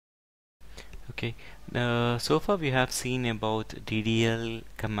Okay, so far we have seen about DDL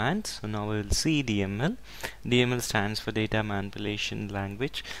commands. So now we will see DML. DML stands for Data Manipulation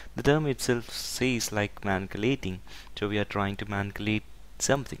Language. The term itself says like manipulating. So we are trying to manipulate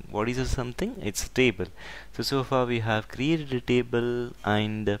something. What is a something? It's a table. So far we have created a table,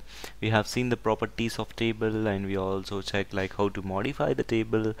 and we have seen the properties of table, and we also checked like how to modify the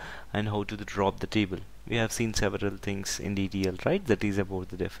table and how to drop the table. We have seen several things in DDL, right? That is about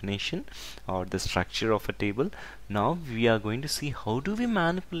the definition or the structure of a table. Now we are going to see how do we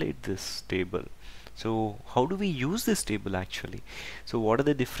manipulate this table. So how do we use this table actually? So what are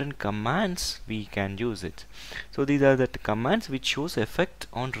the different commands we can use it? So these are the commands which shows effect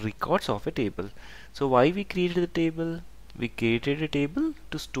on records of a table. So why we created the table? We created a table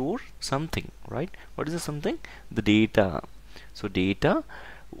to store something, right? What is the something? The data. So data,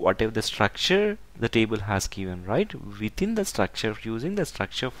 whatever the structure the table has given, right? Within the structure, using the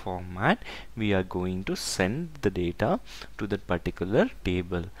structure format, we are going to send the data to that particular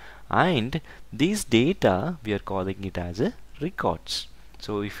table, and these data we are calling it as a records.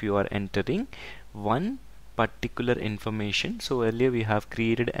 So if you are entering one particular information, so earlier we have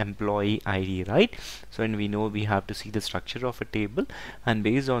created employee ID, right? So and we know we have to see the structure of a table, and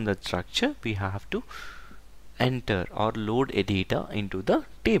based on that structure we have to enter or load a data into the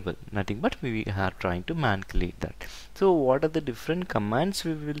table. Nothing but we are trying to manipulate that. So what are the different commands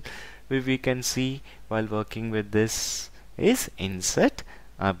we can see while working with this is insert,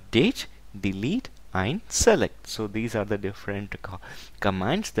 update, delete and select. So these are the different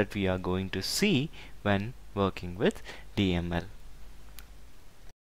commands that we are going to see when working with DML.